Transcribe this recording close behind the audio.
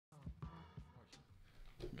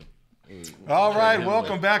All right,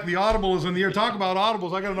 welcome back. The Audible is in the air. Talk about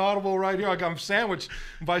Audibles. I got an Audible right here. I'm sandwiched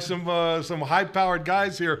by some high-powered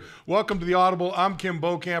guys here. Welcome to the Audible. I'm Kim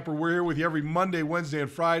Bokamper. We're here with you every Monday, Wednesday,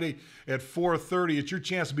 and Friday at 4:30. It's your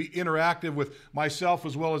chance to be interactive with myself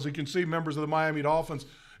as well as you can see members of the Miami Dolphins.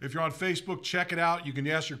 If you're on Facebook, check it out. You can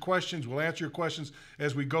ask your questions. We'll answer your questions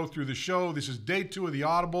as we go through the show. This is day 2 of the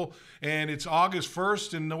Audible, and it's August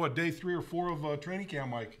 1st, and day 3 or 4 of training camp,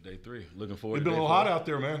 Mike? Day 3. Looking forward to it. It's been a little hot out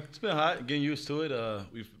there, man. It's been hot. Getting used to it.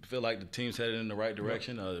 We feel like the team's headed in the right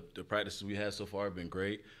direction. The practices we had so far have been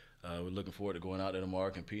great. We're looking forward to going out there tomorrow,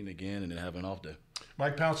 competing again, and then having an off day.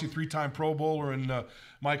 Mike Pouncey, 3-time Pro Bowler. And,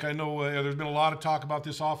 Mike, I know there's been a lot of talk about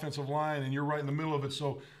this offensive line, and you're right in the middle of it,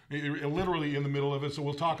 so literally in the middle of it. So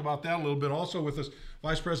we'll talk about that a little bit. Also with us,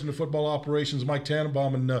 Vice President of Football Operations, Mike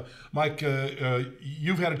Tannenbaum. And, Mike,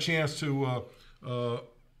 you've had a chance to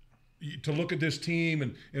look at this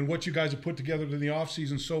team and what you guys have put together in the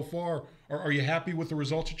offseason so far. Are you happy with the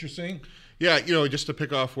results that you're seeing? Yeah, just to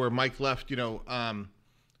pick off where Mike left,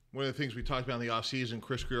 one of the things we talked about in the offseason,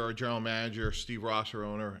 Chris Greer, our general manager, Steve Ross, our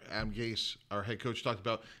owner, Adam Gase, our head coach, talked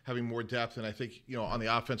about having more depth. And I think, on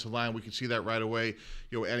the offensive line, we can see that right away,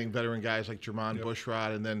 adding veteran guys like Jermon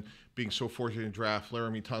Bushrod, and then being so fortunate to draft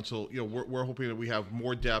Laramie Tunsil. We're hoping that we have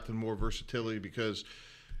more depth and more versatility because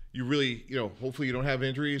you really, hopefully you don't have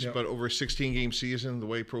injuries, but over a 16-game season, the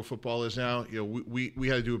way pro football is now, we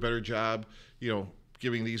had to do a better job,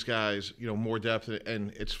 giving these guys, more depth,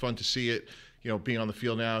 and it's fun to see it. Being on the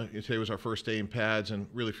field now. Today was our first day in pads, and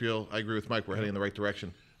really feel, I agree with Mike, we're heading in the right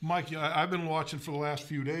direction. Mike, I've been watching for the last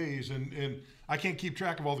few days, and I can't keep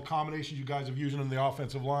track of all the combinations you guys have using in the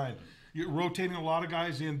offensive line. You're rotating a lot of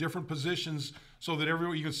guys in different positions so that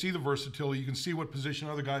you can see the versatility, you can see what position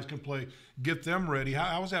other guys can play, get them ready.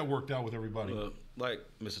 How has that worked out with everybody? Like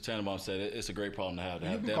Mr. Tannenbaum said, it's a great problem to have.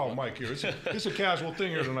 You can call Mike here. It's a casual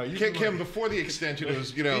thing here tonight. Kim, before the extension, it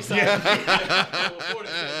was, Before the extension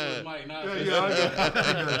was Mike, not I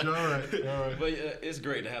got you. All right. But it's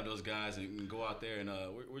great to have those guys and go out there. And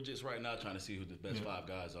we're just right now trying to see who the best 5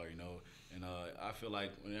 guys are, And I feel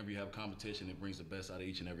like whenever you have competition, it brings the best out of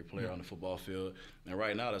each and every player on the football field. And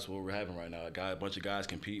right now, that's what we're having right now. A bunch of guys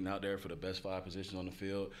competing out there for the best 5 positions on the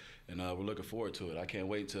field. And we're looking forward to it. I can't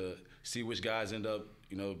wait to see which guys end up,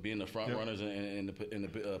 being the front runners in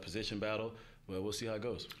the position battle. But we'll see how it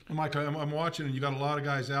goes. Mike, I'm watching, and you got a lot of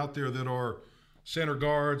guys out there that are center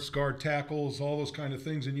guards, guard tackles, all those kind of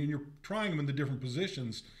things, and you're trying them in the different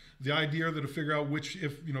positions. The idea that to figure out which,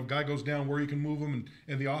 if a guy goes down, where you can move him,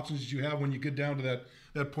 and the options that you have when you get down to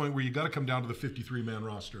that point where you got to come down to the 53-man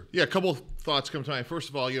roster. Yeah, a couple of thoughts come to mind. First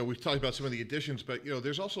of all, we've talked about some of the additions, but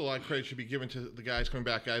there's also a lot of credit should be given to the guys coming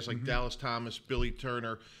back, guys like Dallas Thomas, Billy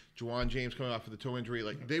Turner, Juwan James coming off of the toe injury.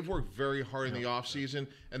 They've worked very hard in the offseason,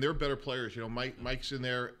 and they're better players. Mike's in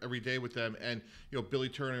there every day with them, and Billy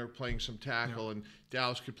Turner playing some tackle, and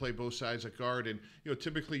Dallas could play both sides at guard. And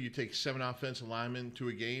typically you take 7 offensive linemen to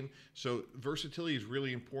a game, so versatility is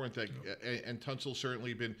really important. And Tunsil's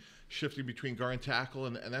certainly been shifting between guard and tackle,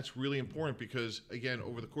 and that's really important because, again,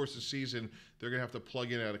 over the course of the season, they're going to have to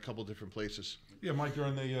plug in at a couple different places. Yeah, Mike,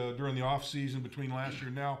 during the off season between last year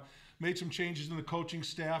and now, made some changes in the coaching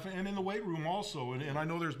staff and in the weight room also. And I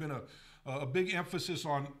know there's been a big emphasis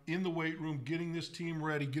on in the weight room, getting this team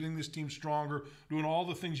ready, getting this team stronger, doing all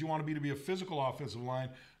the things you want to be a physical offensive line.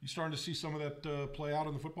 You starting to see some of that play out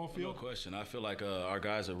on the football field? No question. I feel like our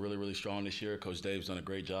guys are really, really strong this year. Coach Dave's done a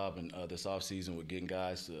great job in this offseason with getting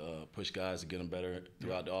guys to push guys to get them better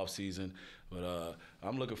throughout the offseason. But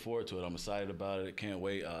I'm looking forward to it. I'm excited about it. I can't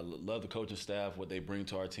wait. I love the coaching staff, what they bring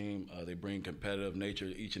to our team. They bring competitive nature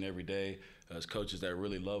each and every day as coaches that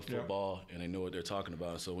really love football and they know what they're talking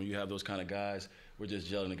about. So when you have those kind of guys, we're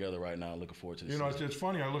just gelling together right now. Looking forward to this season. It's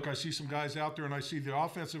funny. I see some guys out there, and I see the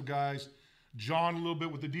offensive guys John a little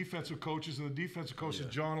bit with the defensive coaches, and the defensive coaches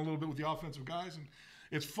John a little bit with the offensive guys. And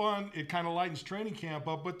it's fun. It kind of lightens training camp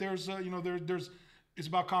up. But there's it's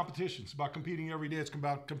about competition. It's about competing every day. It's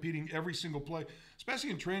about competing every single play, especially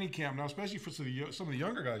in training camp now, especially for some of the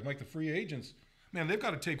younger guys, like the free agents. Man, they've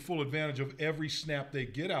got to take full advantage of every snap they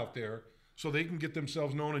get out there so they can get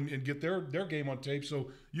themselves known and get their game on tape so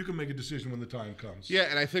you can make a decision when the time comes. Yeah,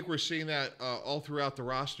 and I think we're seeing that all throughout the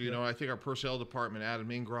roster. I think our personnel department, Adam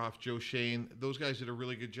Ingroff, Joe Shane, those guys did a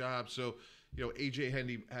really good job. So, A.J.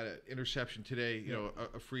 Hendy had an interception today,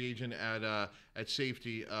 a free agent at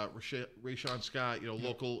safety. Rashawn Scott,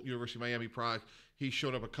 local University of Miami product, he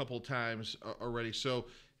showed up a couple of times already. So,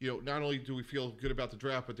 not only do we feel good about the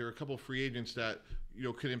draft, but there are a couple of free agents that,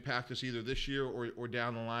 could impact us either this year or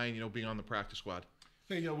down the line, being on the practice squad.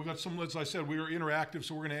 Hey, we got some, as I said, we are interactive,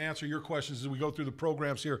 so we're going to answer your questions as we go through the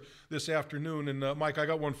programs here this afternoon. And, Mike, I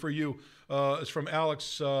got one for you. It's from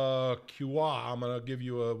Alex Kiwa. I'm going to give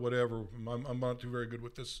you a whatever. I'm not too very good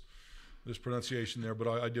with this pronunciation there, but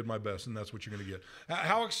I did my best, and that's what you're going to get.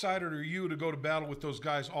 How excited are you to go to battle with those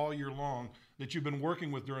guys all year long that you've been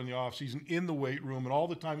working with during the offseason in the weight room and all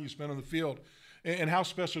the time you spend on the field? And how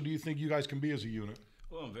special do you think you guys can be as a unit?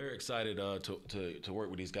 Well, I'm very excited to work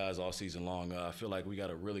with these guys all season long. I feel like we got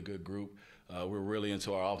a really good group. We're really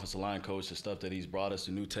into our offensive line coach, the stuff that he's brought us,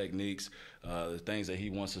 the new techniques, the things that he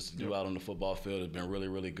wants us to do out on the football field has been really,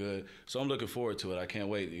 really good. So I'm looking forward to it. I can't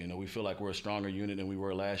wait. We feel like we're a stronger unit than we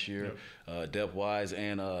were last year, depth-wise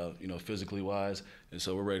and, physically-wise. And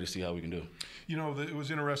so we're ready to see how we can do. It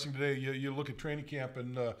was interesting today. You look at training camp,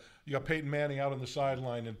 and you got Peyton Manning out on the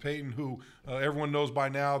sideline. And Peyton, who everyone knows by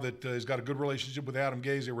now that has got a good relationship with Adam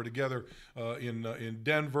Gase. They were together in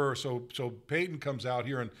Denver. So Peyton comes out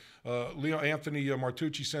here, and Anthony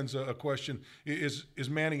Martucci sends a question. Is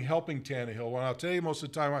Manning helping Tannehill? Well, I'll tell you, most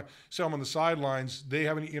of the time I see him on the sidelines. They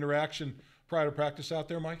have any interaction prior to practice out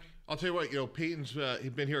there, Mike? I'll tell you what, Peyton's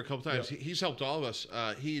he's been here a couple times. Yeah. He's helped all of us.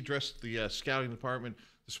 He addressed the scouting department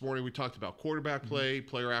this morning. We talked about quarterback play,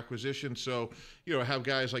 player acquisition. So, have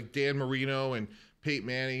guys like Dan Marino and Peyton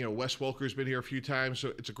Manning. Wes Welker's been here a few times.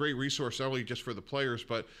 So it's a great resource, not only just for the players,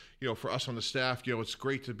 but, for us on the staff. It's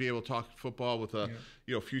great to be able to talk football with a,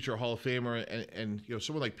 future Hall of Famer. And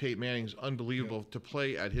someone like Peyton Manning is unbelievable to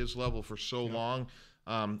play at his level for so long.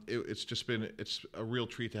 It's a real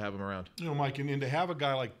treat to have him around. Mike, and to have a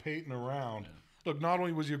guy like Peyton around. Look, not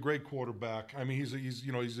only was he a great quarterback. I mean, he's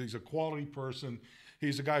a quality person.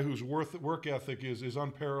 He's a guy whose work ethic is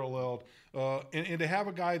unparalleled. And to have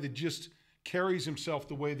a guy that just carries himself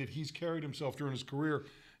the way that he's carried himself during his career,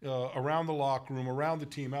 around the locker room, around the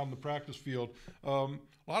team, out in the practice field.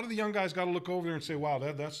 A lot of the young guys got to look over there and say, wow,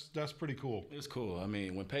 that's pretty cool. It's cool. I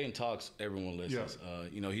mean, when Peyton talks, everyone listens.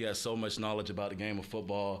 Yeah. He has so much knowledge about the game of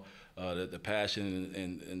football, the passion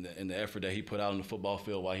and the effort that he put out on the football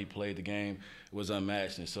field while he played the game was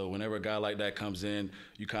unmatched. And so whenever a guy like that comes in,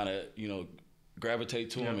 you kind of, gravitate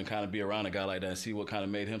to him and kind of be around a guy like that and see what kind of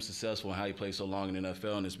made him successful and how he played so long in the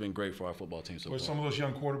NFL. And it's been great for our football team so far. Some of those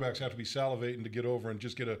young quarterbacks have to be salivating to get over and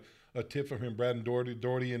just get a tip from him, Brad and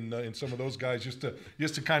Doherty and some of those guys, just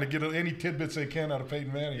to kind of get any tidbits they can out of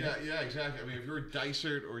Peyton Manning. Yeah, exactly. I mean, if you're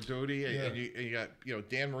Dysart or Doherty and you got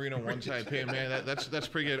Dan Marino on one side, Peyton Manning, that's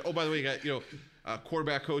pretty good. Oh, by the way, you got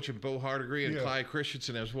quarterback coach and Bo Hardegree and Clyde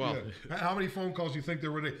Christensen as well. Yeah. How many phone calls do you think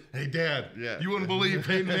there were? Hey, Dad, you wouldn't believe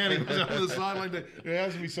Peyton Manning was out on the sideline. There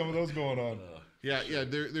has to be some of those going on.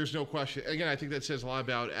 There's no question. Again, I think that says a lot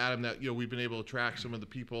about Adam that we've been able to track some of the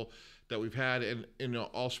people that we've had, and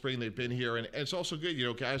all spring they've been here, and it's also good.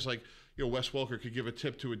 Guys like Wes Welker could give a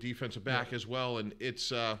tip to a defensive back as well, and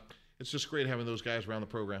it's just great having those guys around the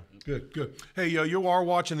program. Good. Hey, you are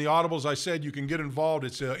watching the Audible. As I said, you can get involved.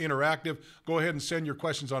 It's interactive. Go ahead and send your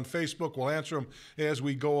questions on Facebook. We'll answer them as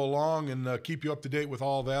we go along and keep you up to date with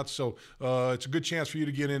all that. So it's a good chance for you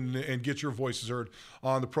to get in and get your voices heard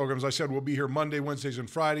on the program. As I said, we'll be here Monday, Wednesdays, and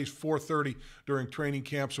Fridays, 4:30 during training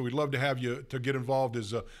camp. So we'd love to have you to get involved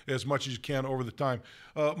as much as you can over the time.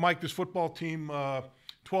 Mike, this football team,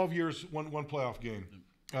 12 years, one playoff game.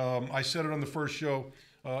 I said it on the first show.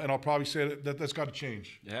 And I'll probably say that's got to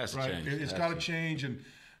change. It has to change. It's got to change. And,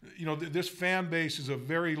 this fan base is a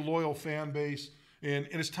very loyal fan base. And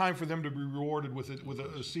it's time for them to be rewarded with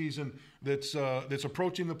a season that's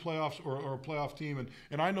approaching the playoffs or a playoff team.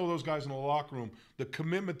 And I know those guys in the locker room, the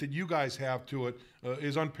commitment that you guys have to it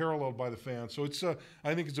is unparalleled by the fans. So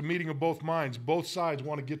I think it's a meeting of both minds. Both sides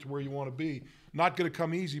want to get to where you want to be. Not going to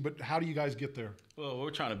come easy, but how do you guys get there? Well,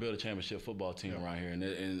 we're trying to build a championship football team around here,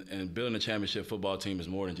 and building a championship football team is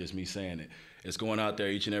more than just me saying it. It's going out there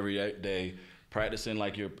each and every day, practicing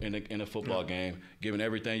like you're in a football game, giving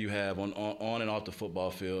everything you have on and off the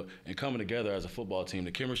football field, and coming together as a football team.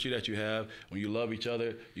 The chemistry that you have, when you love each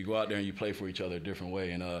other, you go out there and you play for each other a different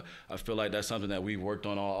way. And I feel like that's something that we've worked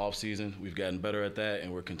on all offseason. We've gotten better at that,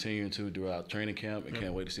 and we're continuing to throughout training camp, and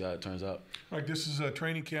can't wait to see how it turns out. Like this is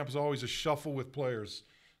training camp is always a shuffle with players.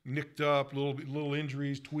 Nicked up, little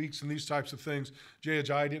injuries, tweaks, and these types of things. Jay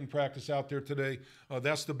Ajayi didn't practice out there today.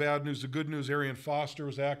 That's the bad news. The good news, Arian Foster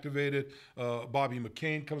was activated. Bobby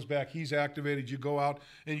McCain comes back. He's activated. You go out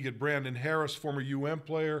and you get Brandon Harris, former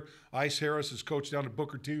player. Ice Harris is coach down at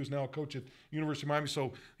Booker T, who's now a coach at University of Miami.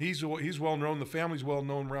 So he's well known. The family's well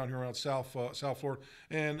known around here around South Florida.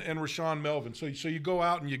 And Rashawn Melvin. So you go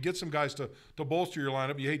out and you get some guys to bolster your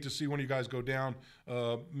lineup. You hate to see one of you guys go down.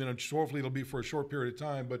 Hopefully it'll be for a short period of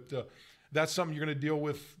time. But that's something you're going to deal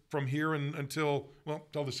with from here until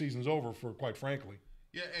the season's over, for quite frankly.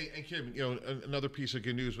 Yeah, and Kim, another piece of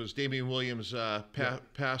good news was Damian Williams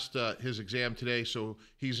passed his exam today, so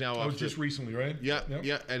he's now off. Just recently, right? Yeah,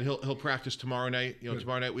 and he'll practice tomorrow night.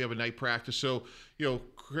 Tomorrow night we have a night practice. So,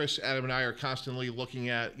 Chris, Adam, and I are constantly looking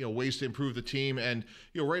at ways to improve the team, and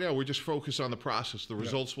right now we're just focused on the process. The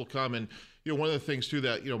results will come, and one of the things too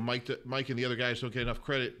that Mike and the other guys don't get enough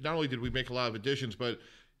credit. Not only did we make a lot of additions, but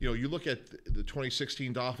you look at the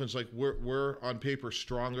 2016 Dolphins, like we're on paper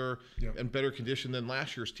stronger and better condition than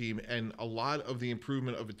last year's team. And a lot of the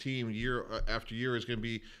improvement of a team year after year is going to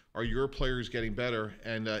be, are your players getting better?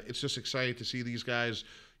 And it's just exciting to see these guys,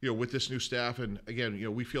 with this new staff. And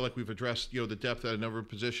again, we feel like we've addressed, the depth at a number of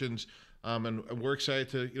positions. And we're excited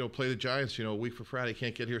to, play the Giants, a week for Friday.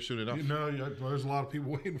 Can't get here soon enough. There's a lot of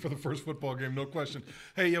people waiting for the first football game, no question.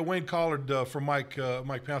 Hey, Wayne Collard from Mike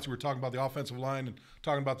Pouncey. We're talking about the offensive line and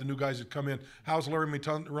talking about the new guys that come in. How's Laramie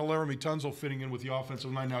Tunzel fitting in with the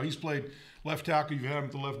offensive line now? He's played left tackle. You've had him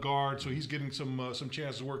at the left guard, so he's getting some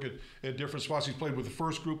chances to work at different spots. He's played with the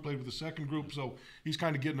first group, played with the second group, so he's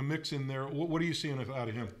kind of getting a mix in there. What are you seeing out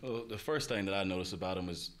of him? Well, the first thing that I noticed about him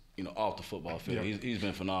is, off the football field. He's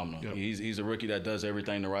been phenomenal. He's a rookie that does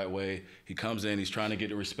everything the right way. He comes in, he's trying to get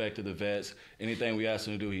the respect of the vets. Anything we ask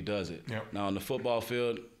him to do, he does it. Now, on the football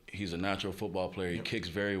field, he's a natural football player. He kicks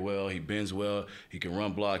very well. He bends well. He can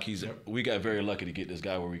run block. We got very lucky to get this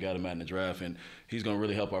guy where we got him at in the draft, and he's going to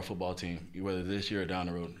really help our football team, whether this year or down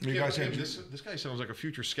the road. This guy sounds like a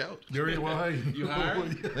future scout. You hired?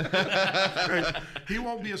 He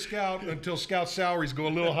won't be a scout until scout salaries go a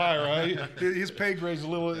little higher, right? His pay grade's a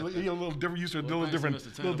little different. Used to a little different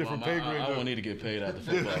pay grade. I won't need to get paid after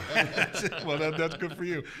football. Well, that's good for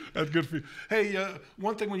you. That's good for you. Hey,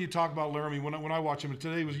 one thing when you talk about Laramie, when I watch him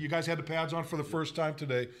today, was you guys had the pads on for the first time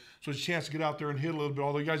today, so it's a chance to get out there and hit a little bit.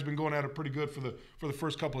 Although you guys have been going at it pretty good for the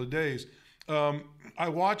first couple of days. I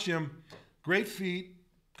watch him, great feet,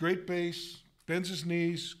 great base, bends his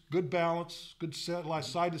knees, good balance, good set,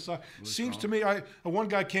 side to side. Seems to me, one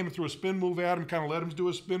guy came and threw a spin move at him, kind of let him do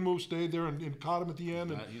a spin move, stayed there and caught him at the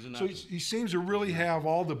end. And so he seems to really have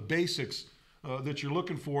all the basics that you're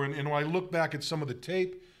looking for. And when I look back at some of the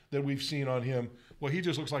tape that we've seen on him, well, he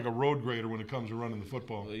just looks like a road grader when it comes to running the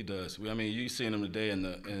football. Well, he does. I mean, you seen him today in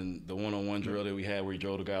the one-on-one drill that we had where he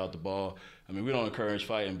drove the guy out the ball. I mean, we don't encourage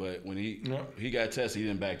fighting, but when he got tested, he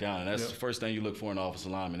didn't back down. And that's the first thing you look for in an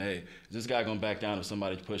offensive lineman. Hey, is this guy going to back down if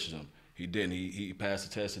somebody pushes him? He didn't. He passed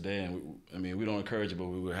the test today, and we don't encourage it, but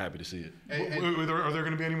we were happy to see it. Are there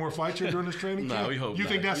going to be any more fights here during this training camp? No, we hope You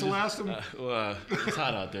not. think that's the last of them? Well, it's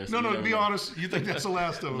hot out there. So no, be honest. You think that's the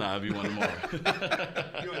last of them? Nah, it'll be one tomorrow.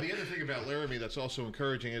 The other thing about Laramie that's also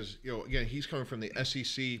encouraging is, again, he's coming from the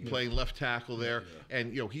SEC, playing left tackle there,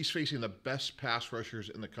 and he's facing the best pass rushers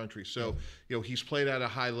in the country. So, he's played at a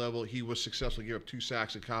high level. He was successful, gave up 2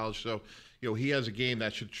 sacks in college. So, he has a game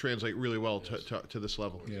that should translate really well to this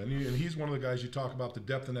level. Yeah, and he's one of the guys you talk about the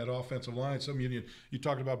depth in that offensive line. You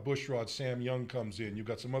talked about Bushrod, Sam Young comes in. You've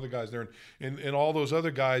got some other guys there, and all those other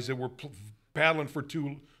guys that were battling for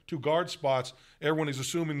two guard spots. Everyone is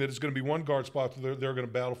assuming that it's going to be one guard spot that they're going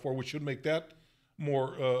to battle for, which should make that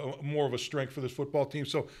more of a strength for this football team.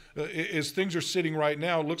 So as things are sitting right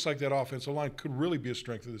now, it looks like that offensive line could really be a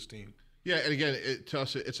strength of this team. Yeah, and again, to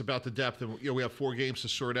us, it's about the depth, and we have 4 games to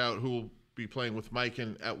sort out who will be playing with Mike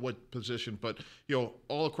and at what position. But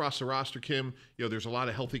all across the roster, Kim, there's a lot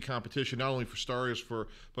of healthy competition, not only for starters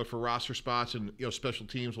but for roster spots, and special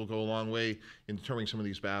teams will go a long way in determining some of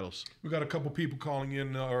these battles. We've got a couple people calling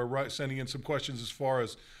in or sending in some questions as far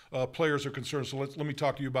as players are concerned. So let me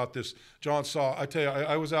talk to you about this. John Saw, I tell you,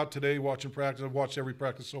 I was out today watching practice. I've watched every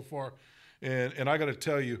practice so far, and I got to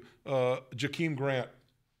tell you, Jakeem Grant,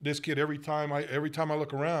 this kid, every time I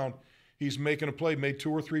look around, he's making a play, made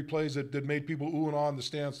 2 or 3 plays that made people ooh and ah in the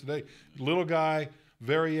stands today. Little guy,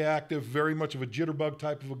 very active, very much of a jitterbug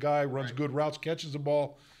type of a guy, runs good routes, catches the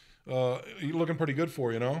ball. He's looking pretty good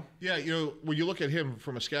for you, Yeah, when you look at him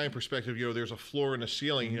from a scouting perspective, there's a floor and a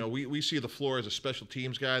ceiling. We see the floor as a special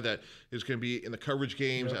teams guy that is going to be in the coverage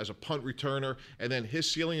games as a punt returner, and then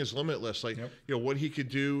his ceiling is limitless. What he could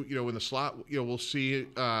do, in the slot, we'll see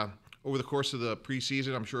over the course of the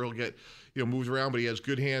preseason. I'm sure he'll get moved around, but he has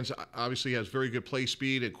good hands. Obviously, he has very good play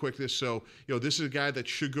speed and quickness. So, this is a guy that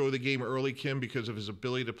should go to the game early, Kim, because of his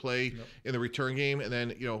ability to play in the return game. And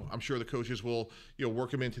then, I'm sure the coaches will,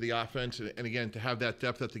 work him into the offense. And again, to have that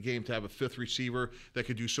depth at the game, to have a 5th receiver that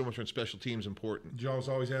could do so much on special teams, important. Joe's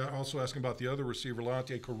always also asking about the other receiver,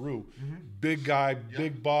 Lante Carew. Big guy,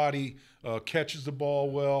 big body, catches the ball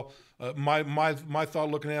well. My thought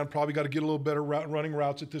looking at him, probably got to get a little better running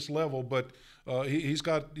routes at this level, but he's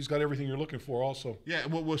got everything you're looking for also. Yeah,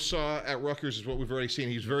 what we saw at Rutgers is what we've already seen.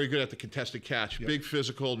 He's very good at the contested catch. Yep. Big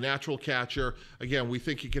physical, natural catcher. Again, we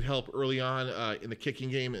think he could help early on in the kicking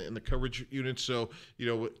game and the coverage units. So,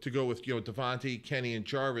 to go with, Devontae, Kenny, and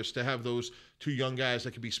Jarvis, to have those two young guys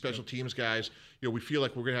that could be special teams guys, we feel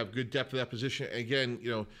like we're going to have good depth at that position. And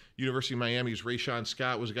again, University of Miami's Rayshon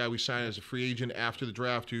Scott was a guy we signed as a free agent after the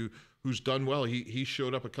draft who's done well. He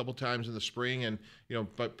showed up a couple times in the spring, and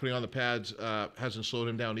but putting on the pads hasn't slowed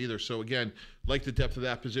him down either. So again, like the depth of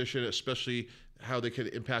that position, especially how they could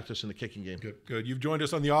impact us in the kicking game. Good. You've joined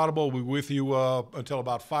us on the Audible. We're with you until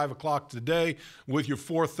about 5 o'clock today, with you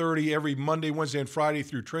 4:30 every Monday, Wednesday, and Friday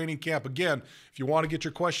through training camp. Again, if you want to get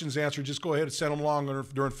your questions answered, just go ahead and send them along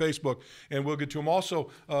during Facebook, and we'll get to them. Also,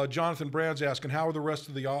 Jonathan Brand's asking, how are the rest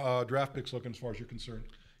of the draft picks looking as far as you're concerned?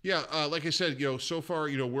 Yeah, like I said, so far,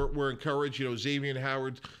 we're encouraged. Xavier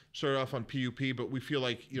Howard started off on PUP, but we feel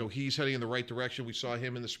like, he's heading in the right direction. We saw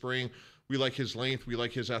him in the spring. We like his length. We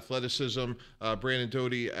like his athleticism. Brandon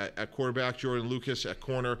Doty at quarterback, Jordan Lucas at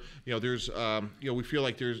corner. There's, we feel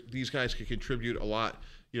like these guys can contribute a lot.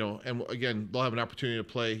 And again, they'll have an opportunity to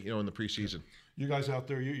play, in the preseason. You guys out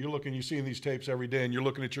there, you're seeing these tapes every day, and you're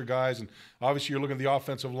looking at your guys, and obviously you're looking at the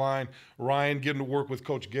offensive line. Ryan getting to work with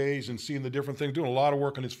Coach Gaze and seeing the different things, doing a lot of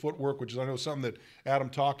work on his footwork, which is, I know, something that Adam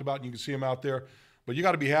talked about, and you can see him out there. But you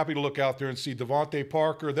got to be happy to look out there and see Devontae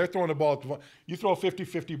Parker. They're throwing the ball. You throw a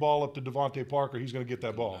 50-50 ball up to Devontae Parker, he's going to get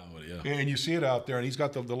that ball. Yeah. And you see it out there, and he's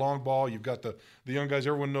got the long ball. You've got the young guys.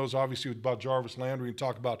 Everyone knows, obviously, about Jarvis Landry, and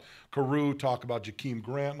talk about Carew, talk about Jakeem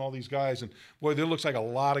Grant and all these guys. And, boy, there looks like a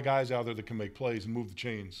lot of guys out there that can make plays and move the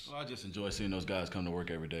chains. Well, I just enjoy seeing those guys come to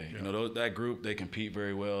work every day. Yeah. That group, they compete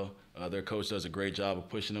very well. Their coach does a great job of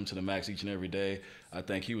pushing them to the max each and every day. I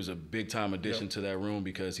think he was a big-time addition to that room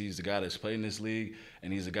because he's the guy that's played in this league,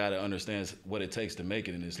 and he's the guy that understands what it takes to make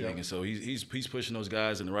it in this league. And so he's pushing those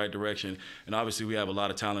guys in the right direction. And obviously we have a lot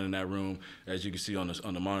of talent in that room, as you can see on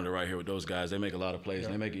the monitor right here with those guys. They make a lot of plays,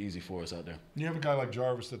 and they make it easy for us out there. You have a guy like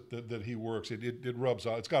Jarvis that he works. It rubs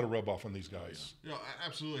off. It's got to rub off on these guys.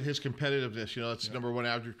 Absolutely. His competitiveness, that's the number one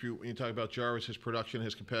attribute when you talk about Jarvis, his production,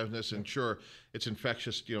 his competitiveness, and sure, it's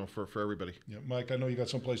infectious, for everybody. Yeah, Mike, I know you got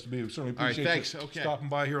someplace to be. We certainly appreciate you stopping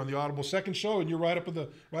by here on the Audible second show, and you're right up at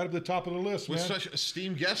the top of the list, man. With such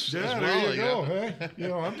esteemed guests as well. There you go.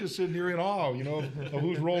 Hey, I'm just sitting here in awe, of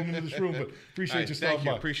who's rolling into this room. But appreciate you stopping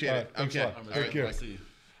by. Appreciate it. Thanks okay. a lot. Take care. See you.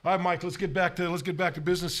 All right, Mike. Let's get back to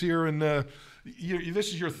business here. And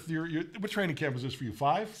this is your what training camp is this for you?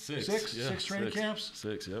 5, 6, yeah, 6 training camps.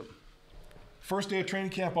 6. Yep. First day of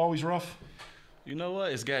training camp always rough. You know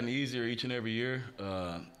what? It's gotten easier each and every year.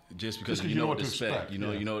 Just because you know what to expect. You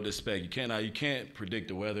know what to expect. You can't predict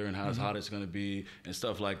the weather and how hot it's going to be and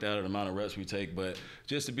stuff like that, or the amount of reps we take. But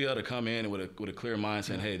just to be able to come in with a clear mind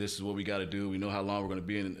saying, hey, this is what we got to do. We know how long we're going to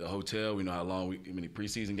be in a hotel. We know how many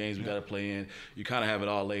preseason games we got to play in. You kind of have it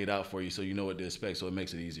all laid out for you, so you know what to expect. So it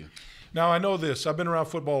makes it easier. Now I know this. I've been around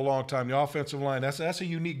football a long time. The offensive line, that's a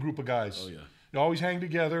unique group of guys. Oh yeah. They always hang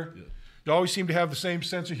together. Yeah. They always seem to have the same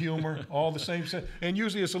sense of humor, all the same sense. And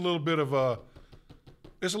usually it's a little bit of a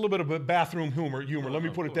bathroom humor. Let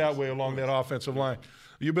me put it that way along that offensive line.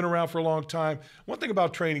 You've been around for a long time. One thing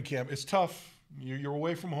about training camp, it's tough. You're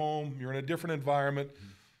away from home. You're in a different environment.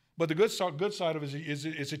 But the good side of it is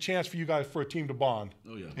it's a chance for you guys, for a team to bond.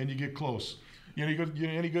 Oh yeah. And you get close.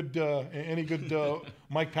 Any good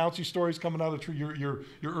Mike Pouncey stories coming out of your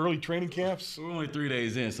early training camps? We're only 3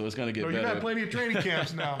 days in, so it's going to get better. You've had plenty of training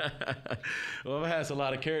camps now. Well, I've had a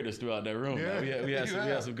lot of characters throughout that room. Yeah, we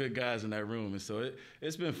had some good guys in that room, and so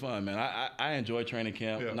it's been fun, man. I enjoy training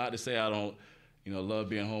camp. Yeah. Not to say I don't, love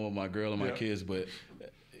being home with my girl and my kids, but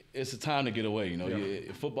it's a time to get away.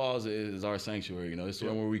 Football is our sanctuary. It's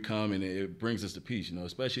where we come, and it brings us to peace.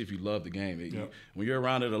 Especially if you love the game. When you're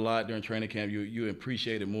around it a lot during training camp, you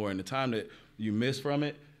appreciate it more. And the time that you miss from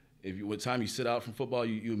it, what time you sit out from football,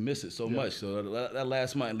 you miss it so much. So that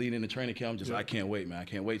last month leading into training camp, I can't wait, man. I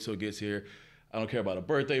can't wait till it gets here. I don't care about a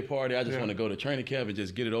birthday party. I just want to go to training camp and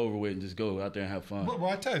just get it over with and just go out there and have fun. Well,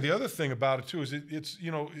 I tell you, the other thing about it too is it's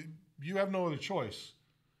you have no other choice.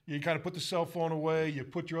 You kind of put the cell phone away. You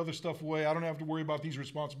put your other stuff away. I don't have to worry about these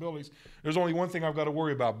responsibilities. There's only one thing I've got to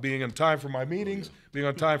worry about: being on time for my meetings, being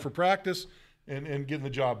on time for practice, and getting the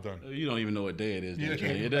job done. You don't even know what day it is.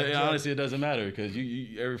 Honestly, it doesn't matter because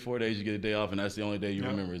you every 4 days you get a day off, and that's the only day you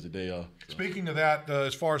remember is the day off. So. Speaking of that,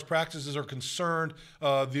 as far as practices are concerned,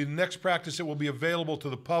 the next practice that will be available to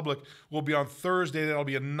the public will be on Thursday. That'll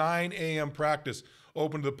be a 9 a.m. practice.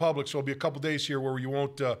 open to the public, so it'll be a couple days here where you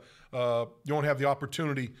won't have the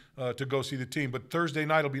opportunity to go see the team. But Thursday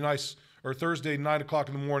night will be nice, or Thursday 9 o'clock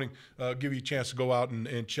in the morning, give you a chance to go out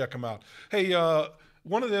and check them out. Hey,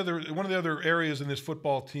 one of the other areas in this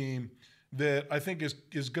football team that I think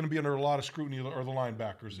is going to be under a lot of scrutiny are the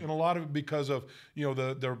linebackers, and a lot of it because of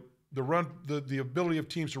the ability of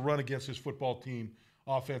teams to run against this football team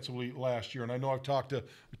offensively last year. And I know I've talked to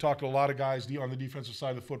a lot of guys on the defensive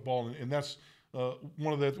side of the football, and that's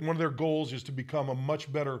one of their goals is to become a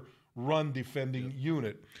much better run defending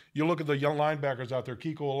unit. You look at the young linebackers out there,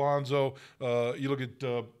 Kiko Alonso. You look at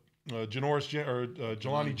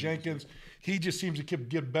Jelani Jenkins. He just seems to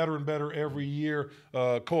get better and better every year.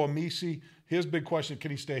 Koamisi, his big question,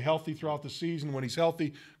 can he stay healthy throughout the season? When he's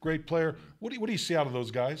healthy, great player. What do you see out of those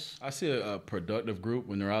guys? I see a productive group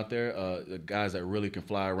when they're out there, the guys that really can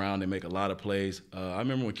fly around. They make a lot of plays. I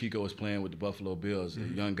remember when Kiko was playing with the Buffalo Bills, a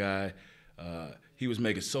young guy. He was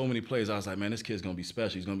making so many plays. I was like, man, this kid's going to be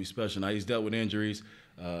special. He's going to be special. Now, he's dealt with injuries,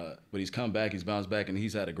 but he's come back, he's bounced back, and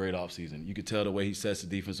he's had a great offseason. You could tell the way he sets the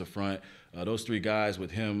defensive front. Those three guys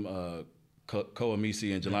with him,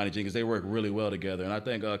 Koamisi and Jelani Jenkins, they work really well together. And I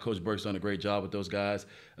think Coach Burke's done a great job with those guys,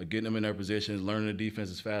 getting them in their positions, learning the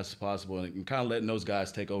defense as fast as possible, and kind of letting those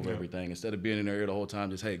guys take over everything instead of being in their ear the whole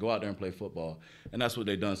time, just, hey, go out there and play football. And that's what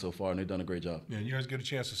they've done so far, and they've done a great job. Yeah, you guys get a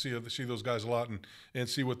chance to see those guys a lot and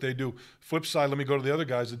see what they do. Flip side, let me go to the other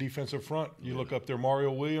guys, the defensive front. You look up there,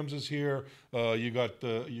 Mario Williams is here. You got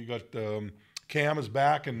Cam is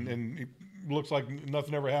back, and he looks like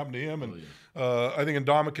nothing ever happened to him. And I think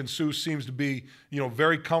Ndamukong Suh seems to be,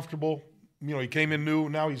 very comfortable. He came in new.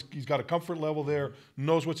 Now he's got a comfort level there,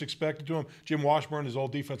 knows what's expected to him. Jim Washburn, his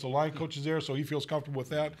old defensive line coach, is there, so he feels comfortable with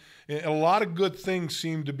that. And a lot of good things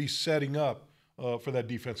seem to be setting up for that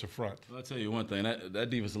defensive front. Well, I'll tell you one thing, that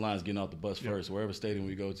defensive line is getting off the bus first, wherever stadium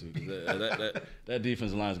we go to. That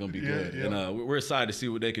defensive line is going to be good. Yeah. And we're excited to see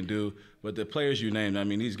what they can do. But the players you named, I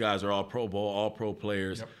mean, these guys are all Pro Bowl, all pro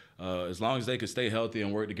players. Yep. As long as they can stay healthy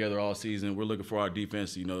and work together all season, we're looking for our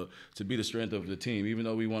defense, to be the strength of the team. Even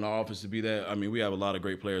though we want our offense to be that, I mean, we have a lot of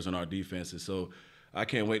great players on our defenses. So I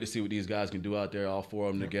can't wait to see what these guys can do out there, all four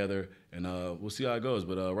of them together, and we'll see how it goes.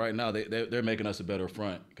 But right now, they're making us a better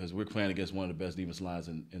front because we're playing against one of the best defense lines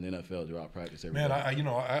in the NFL throughout practice every day.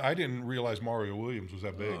 I didn't realize Mario Williams was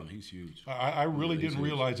that big. He's huge. I really didn't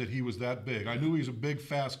realize that he was that big. I knew he was a big,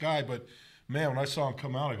 fast guy, but man, when I saw him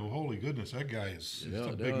come out, I go, holy goodness, that guy is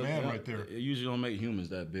a big man right there. They usually don't make humans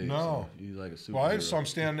that big. No. So he's like a superhero. Well, I saw him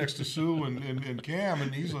stand next to Sue and Cam,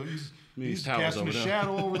 and he's casting a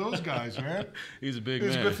shadow over those guys, man. He's a big man.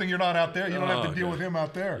 It's a good thing you're not out there. You don't have to deal with him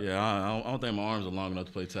out there. Yeah, I don't think my arms are long enough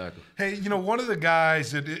to play tackle. Hey, one of the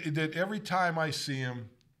guys that every time I see him,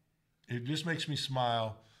 it just makes me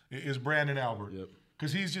smile, is Brandon Albert. Yep.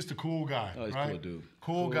 Because he's just a cool guy, he's right? Cool dude.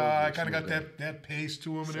 Cool guy, kind of got that pace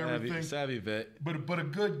to him and everything. Savvy vet. But a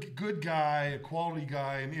good guy, a quality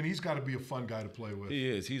guy, and he's got to be a fun guy to play with. He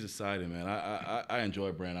is. He's exciting, man. I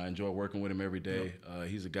enjoy Brandon. I enjoy working with him every day. Yep.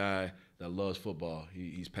 He's a guy that loves football.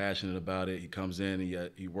 He's passionate about it. He comes in.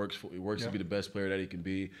 He works to be the best player that he can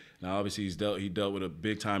be. Now, obviously, he dealt with a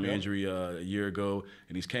big time injury a year ago,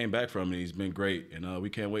 and he's came back from it. He's been great, and we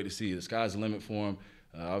can't wait to see. The sky's the limit for him.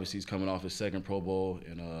 Obviously, he's coming off his second Pro Bowl,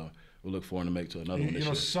 and we'll look forward to make to another one this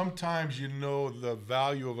year. Sometimes the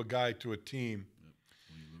value of a guy to a team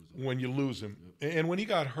when you lose him. Yep. And when he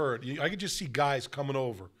got hurt, I could just see guys coming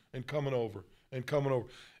over and coming over and coming over.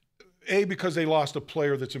 Because they lost a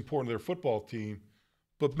player that's important to their football team,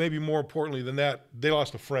 but maybe more importantly than that, they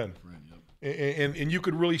lost a friend. Yep. And you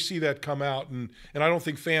could really see that come out, and I don't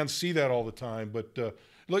think fans see that all the time, but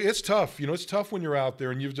look, it's tough. It's tough when you're out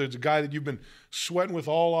there and there's a guy that you've been sweating with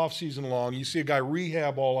all offseason long. You see a guy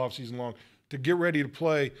rehab all offseason long to get ready to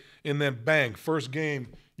play, and then bang, first game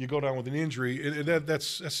you go down with an injury.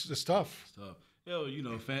 That's tough. It's tough.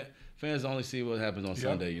 Fans only see what happens on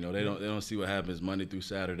Sunday. They don't see what happens Monday through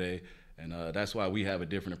Saturday. And that's why we have a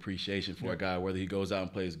different appreciation for a guy, whether he goes out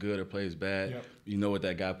and plays good or plays bad. Yep. You know what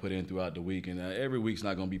that guy put in throughout the week. And every week's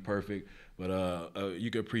not going to be perfect, but you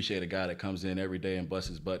can appreciate a guy that comes in every day and busts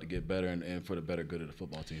his butt to get better and for the better good of the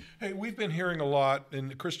football team. Hey, we've been hearing a lot,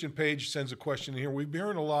 and Christian Page sends a question in here. We've been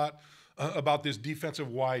hearing a lot about this defensive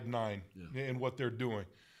wide nine and what they're doing.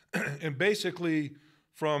 And basically,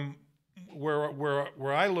 from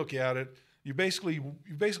where I look at it, you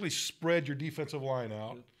basically spread your defensive line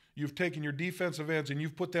out. You've taken your defensive ends and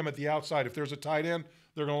you've put them at the outside. If there's a tight end,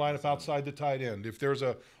 they're going to line up outside the tight end. If there's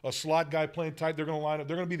a slot guy playing tight, they're going to line up.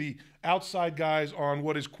 They're going to be the outside guys on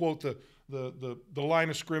what is, quote, the line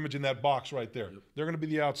of scrimmage in that box right there. Yep. They're going to be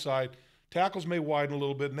the outside. tackles may widen a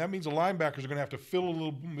little bit, and that means the linebackers are going to have to fill a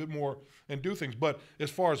little bit more and do things. But as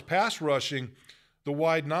far as pass rushing, the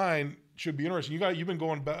wide 9 should be interesting. You've been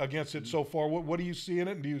going against it so far. What do you see in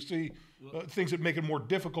it? And do you see things that make it more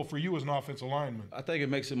difficult for you as an offensive lineman? I think it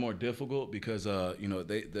makes it more difficult because the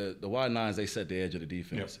wide 9s, they set the edge of the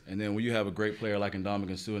defense, and then when you have a great player like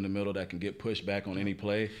Ndamukong Suh in the middle that can get pushed back on any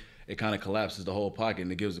play, it kind of collapses the whole pocket,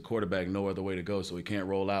 and it gives the quarterback no other way to go, so he can't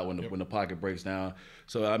roll out when the pocket breaks down.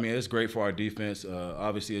 So, I mean, it's great for our defense.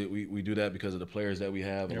 Obviously, we do that because of the players that we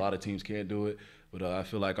have. A lot of teams can't do it. But I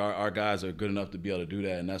feel like our guys are good enough to be able to do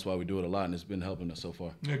that, and that's why we do it a lot, and it's been helping us so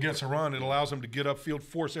far. Against the run, it allows them to get upfield,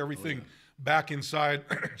 force everything back inside,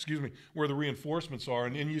 where the reinforcements are.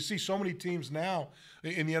 And you see so many teams now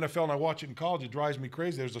in the NFL, and I watch it in college, it drives me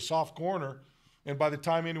crazy. There's a soft corner, and by the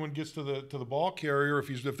time anyone gets to the ball carrier,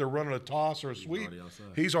 if they're running a toss or a sweep,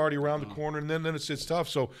 he's already around the corner, and then it's tough.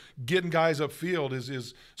 So getting guys upfield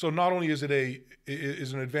is so not only is it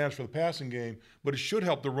an advantage for the passing game, but it should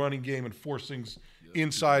help the running game and force things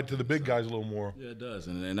inside to the big guys a little more. Yeah, it does,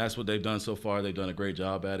 and that's what they've done so far. They've done a great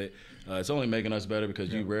job at it. It's only making us better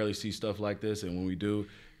because you rarely see stuff like this, and when we do,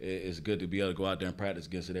 it's good to be able to go out there and practice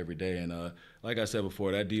against it every day. And like I said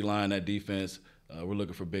before, that D-line, that defense, we're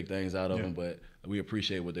looking for big things out of them, but we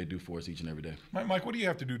appreciate what they do for us each and every day. Mike, what do you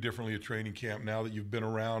have to do differently at training camp now that you've been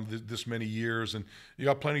around this many years, and you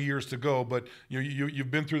got plenty of years to go? But you've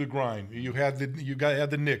been through the grind. You had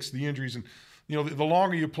the nicks, the injuries, and the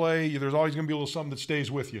longer you play, there's always going to be a little something that stays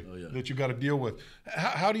with you that you got to deal with.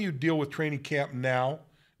 How do you deal with training camp now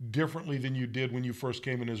differently than you did when you first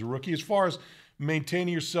came in as a rookie, as far as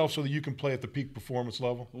maintaining yourself so that you can play at the peak performance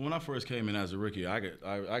level? When I first came in as a rookie, I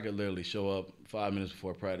could literally show up 5 minutes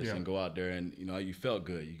before practice and go out there, and you felt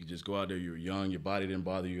good. You could just go out there. You were young. Your body didn't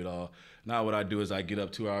bother you at all. Now what I do is I get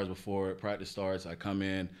up 2 hours before practice starts. I come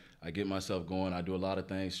in. I get myself going. I do a lot of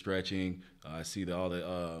things, stretching. I see all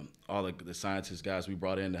the scientists guys we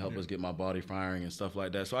brought in to help us get my body firing and stuff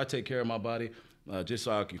like that. So I take care of my body just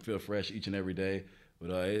so I can feel fresh each and every day. But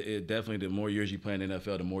it definitely, the more years you play in the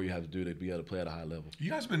NFL, the more you have to do to be able to play at a high level. You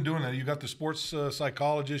guys been doing that. You got the sports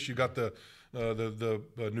psychologist. You got the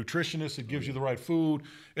nutritionist that gives you the right food.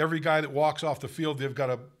 Every guy that walks off the field, they've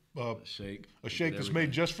got a shake that's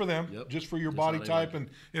made just for them, just for your body type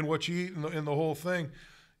and what you eat and the whole thing.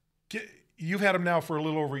 You've had them now for a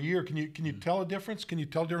little over a year. Can you tell a difference? Can you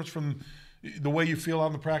tell a difference from the way you feel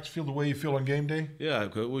on the practice field, the way you feel on game day? Yeah,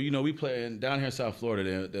 well, we play down here in South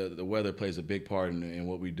Florida. The weather plays a big part in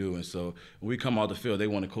what we do, and so when we come off the field, they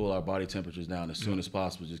want to cool our body temperatures down as soon as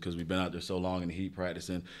possible, just because we've been out there so long in the heat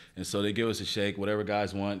practicing. And so they give us a shake, whatever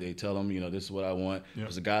guys want. They tell them, this is what I want. If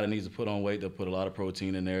it's a guy that needs to put on weight, they'll put a lot of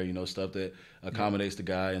protein in there, stuff that accommodates the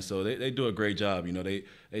guy. And so they do a great job.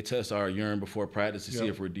 They test our urine before practice to see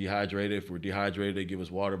if we're dehydrated. If we're dehydrated, they give us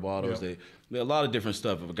water bottles. A lot of different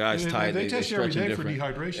stuff. If a guy's tight, they test stretch every day different. for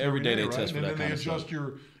dehydration. Every day they test for that kind of stuff. And then they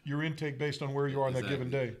adjust your intake based on where you are on that given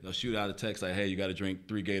day. They'll shoot out a text like, hey, you got to drink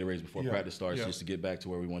 3 Gatorades before practice starts just to get back to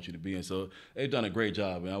where we want you to be. And so they've done a great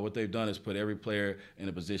job. What they've done is put every player in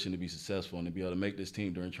a position to be successful and to be able to make this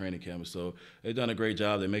team during training camp. And so they've done a great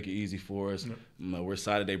job. They make it easy for us. We're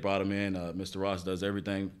excited they brought him in. Mr. Ross does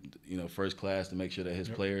everything, first class to make sure that his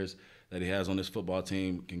players that he has on this football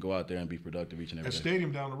team can go out there and be productive each and every day. That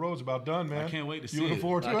stadium down the road is about done, man. I can't wait to see it. You looking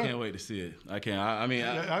forward to it? I can't wait to see it. I can't.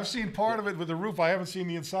 I've seen part of it with the roof. I haven't seen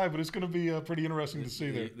the inside, but it's going to be pretty interesting to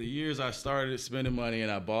see there. The years I started spending money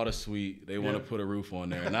and I bought a suite, they want to put a roof on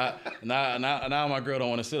there. And now my girl don't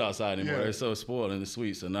want to sit outside anymore. They're so spoiled in the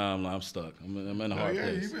suite, so now I'm stuck. I'm in a hard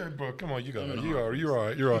place. Bro, come on, you got it. You're all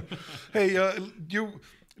right. You're all right. Hey,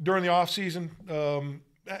 during the off season.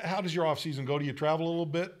 How does your off season go? Do you travel a little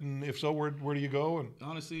bit, and if so, where do you go? And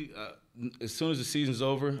honestly, as soon as the season's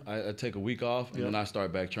over, I take a week off and then I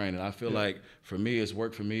start back training. I feel like for me, it's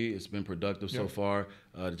worked for me. It's been productive so far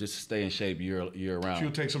to just stay in shape year round. So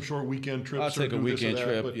you'll take some short weekend trips. I'll take a weekend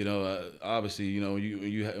trip. Obviously, when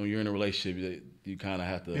you're in a relationship, you kind of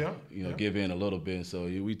have to give in a little bit. And so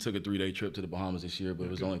we took a 3-day trip to the Bahamas this year, but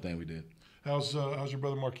it was the only thing we did. How's your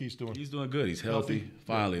brother Marquise doing? He's doing good. He's healthy.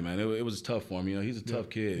 Finally, man. It was tough for him. He's a tough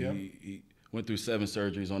kid. He went through 7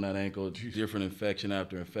 surgeries on that ankle, different infection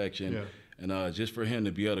after infection. Yeah. And just for him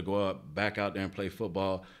to be able to go back out there and play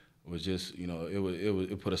football was just,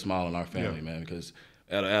 it put a smile on our family, man. Because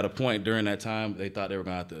at a point during that time, they thought they were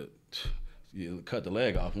going to have to cut the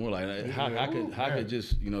leg off. And we're like, how could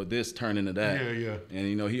just, this turn into that? Yeah.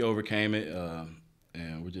 And, he overcame it.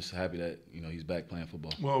 and we're just happy that he's back playing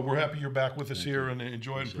football. Well, we're happy you're back with us here, and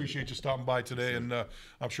enjoy it. Appreciate you stopping by today, and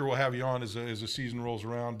I'm sure we'll have you on as the season rolls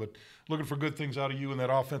around. But looking for good things out of you and that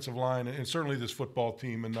offensive line, and certainly this football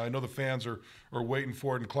team. And I know the fans are waiting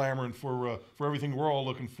for it and clamoring for everything we're all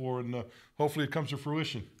looking for, and hopefully it comes to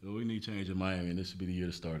fruition. Well, we need change in Miami, and this would be the year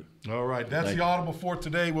to start it. All right, that's the Audible for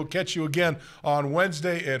today. We'll catch you again on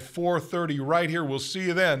Wednesday at 4:30 right here. We'll see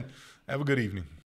you then. Have a good evening.